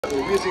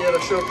Louisiana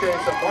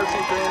Showcase a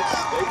Marching Band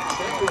State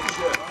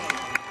Championship.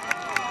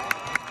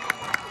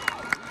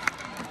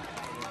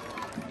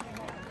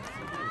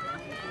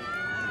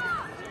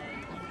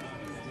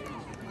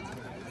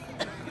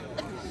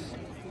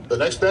 The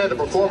next band to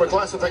perform a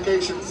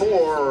classification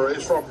 4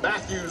 is from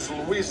Matthews,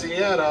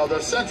 Louisiana, the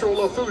Central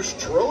Lafourche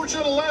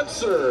Trojan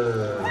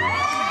Lancers.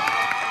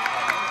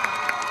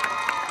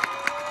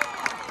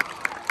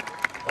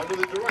 Under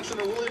the direction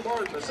of Willie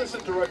Martin,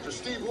 Assistant Director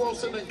Steve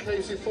Wilson and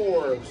Casey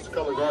Forbes,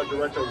 Color Guard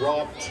Director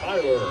Rob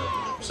Tyler,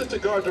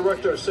 Assistant Guard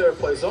Director Sarah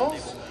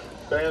Plaisance,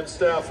 Band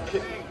Staff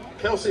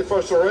Kelsey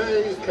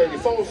Farsoret, Katie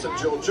Foltz, and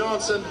Jill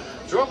Johnson,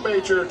 Drum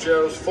Major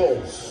Jaros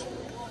Foltz.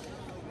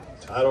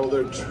 Title of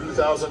their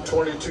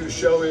 2022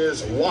 show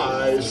is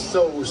Why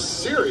So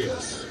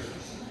Serious?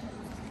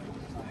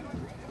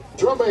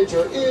 Drum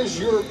Major, is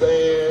your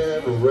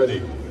band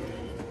ready?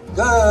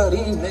 Good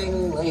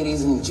evening,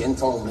 ladies and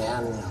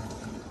gentlemen.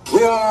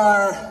 We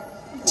are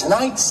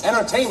tonight's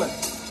entertainment.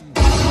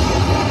 We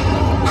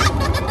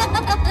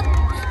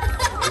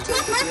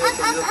take the field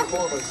from your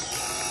performance.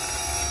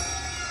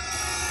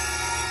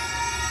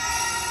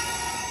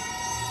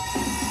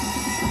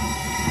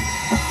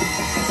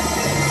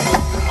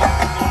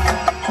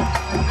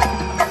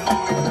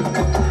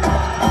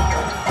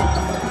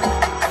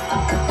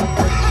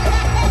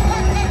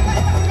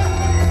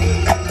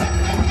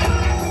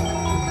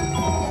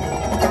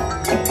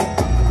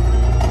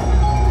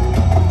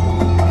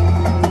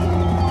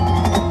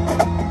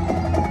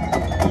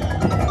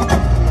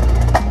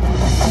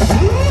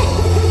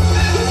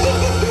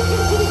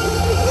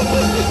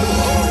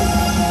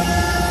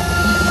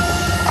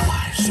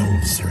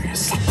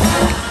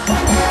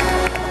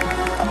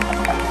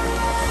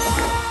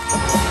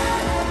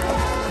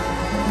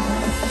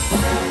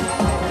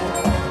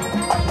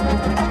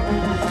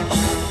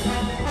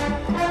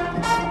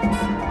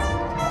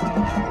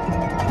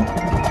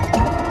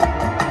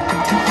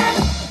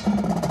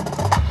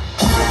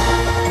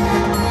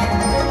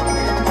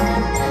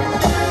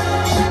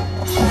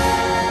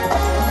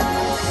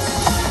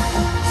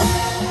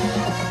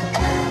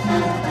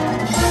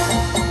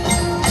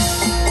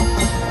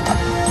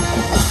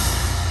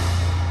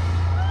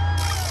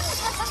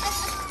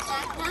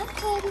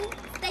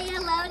 Say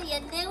hello to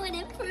your new and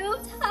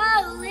improved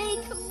Holy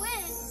Quinn.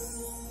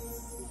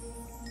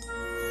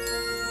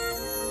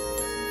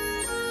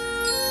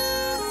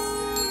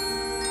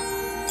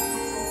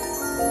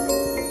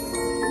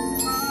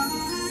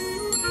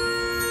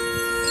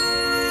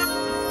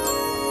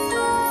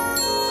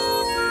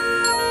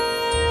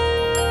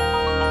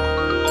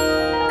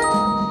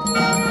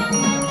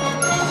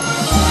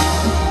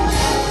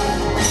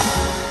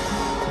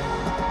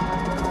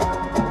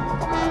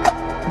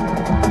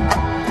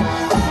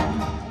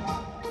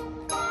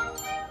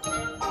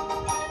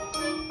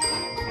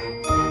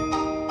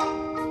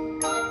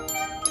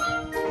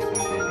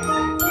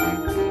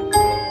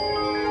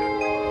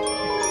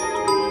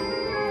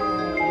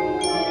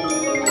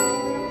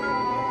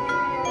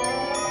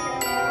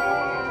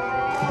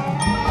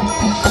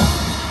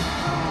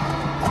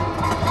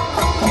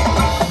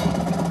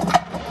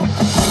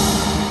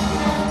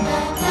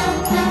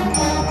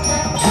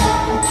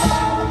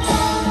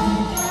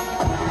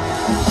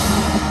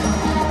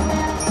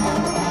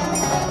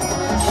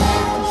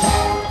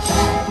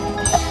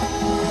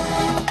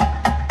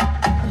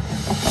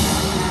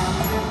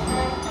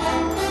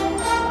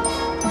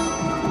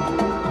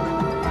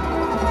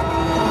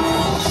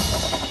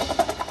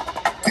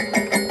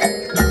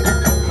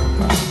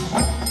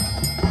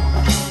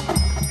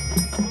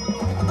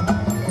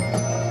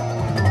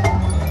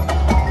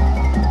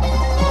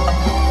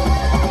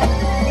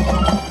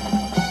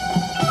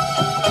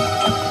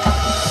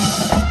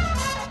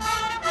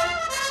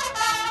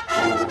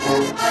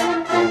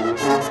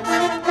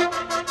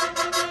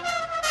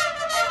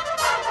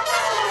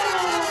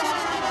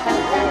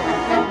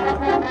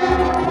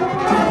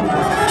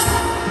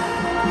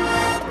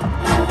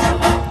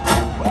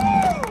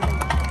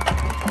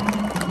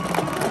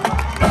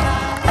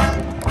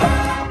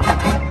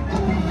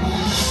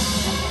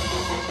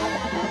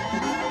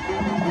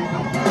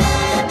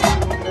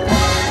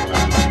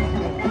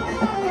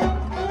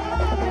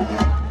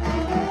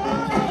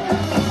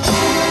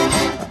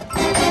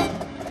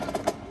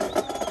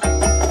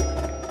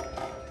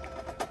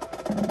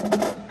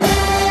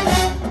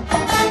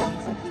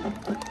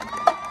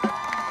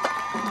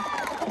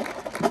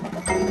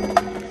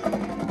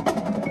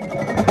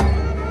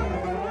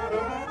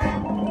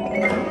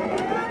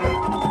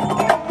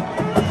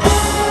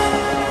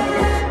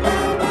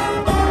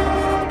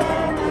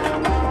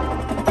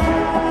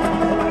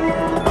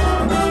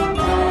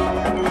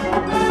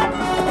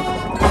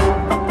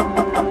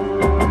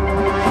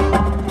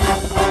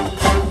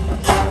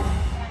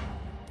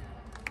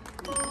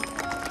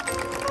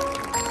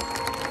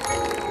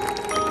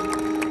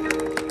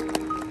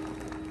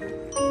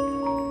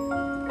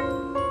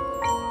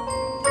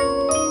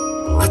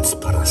 Let's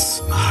put a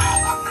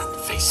smile on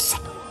that face.